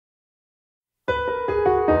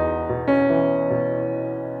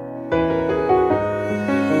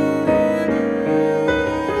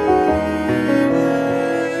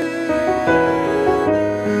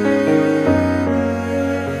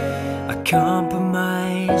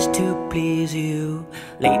compromise to please you.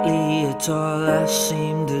 Lately it's all I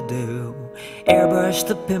seem to do. Airbrush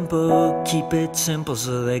the pimple, keep it simple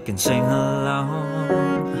so they can sing along.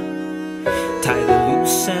 Tie the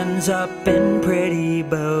loose ends up in pretty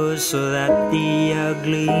bows so that the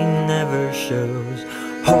ugly never shows.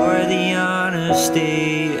 Hoard the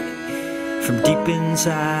honesty from deep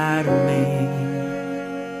inside of me.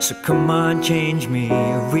 So come on, change me,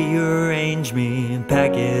 rearrange me, and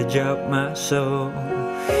package up my soul.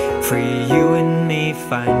 Free you and me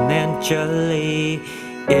financially,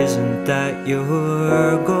 isn't that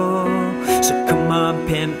your goal? So come on,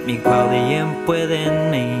 pimp me, quell the imp within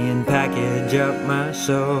me, and package up my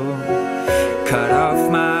soul. Cut off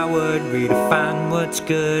my wood, redefine what's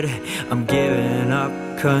good, I'm giving up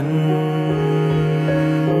control.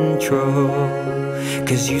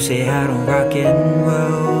 'Cause you say I don't rock and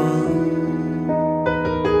roll.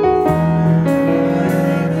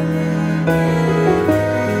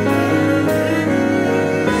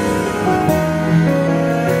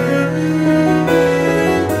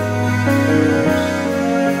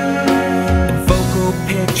 And vocal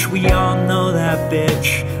pitch, we all know that bitch.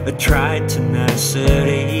 A tried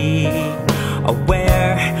tenacity,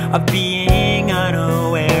 aware of being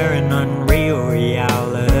unaware and unreal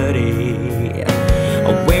reality.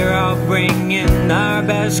 We're all bringing our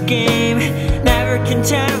best game, never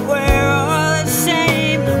content, we're all the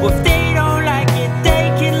same. Well, if they don't like it, they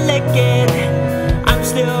can lick it, I'm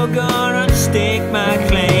still gonna stake my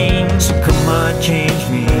claim. So come on, change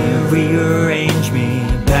me, rearrange me,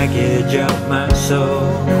 package up my soul.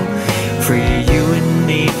 Free you and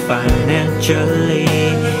me financially,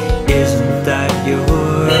 isn't that your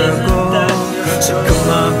goal? So come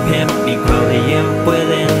on, pimp me, quell the imp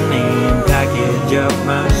within me, and package up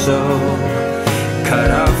my soul. Cut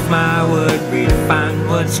off my wood, redefine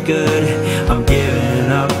what's good, I'm giving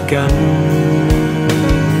up control.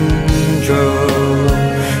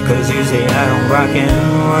 'Cause you say I don't rock and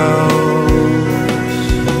roll.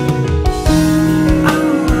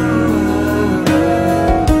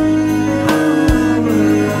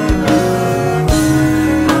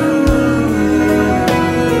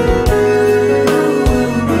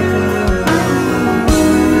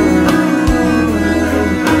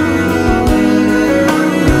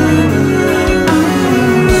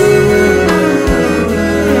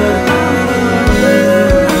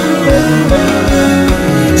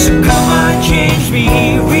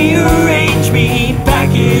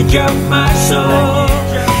 Up my soul,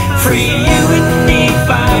 free you and me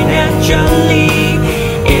financially,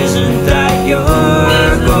 isn't that your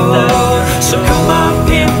goal? So come on,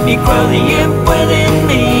 pimp me, quell the imp within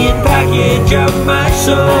me, and package up my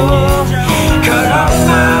soul. Cut off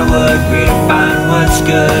my wood, redefine what's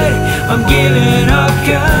good, I'm giving up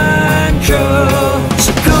control.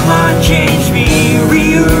 So come on, change me,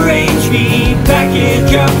 rearrange me,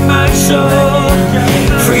 package up my soul.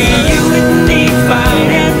 Free you and me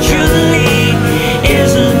financially,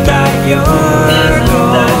 isn't that your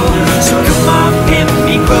goal? So come on, pimp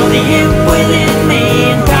me, quell the imp within me,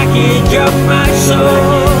 and package up my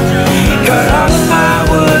soul. Cut off my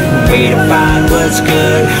wood, redefine what's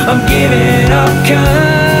good, I'm giving up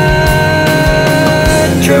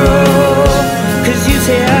control.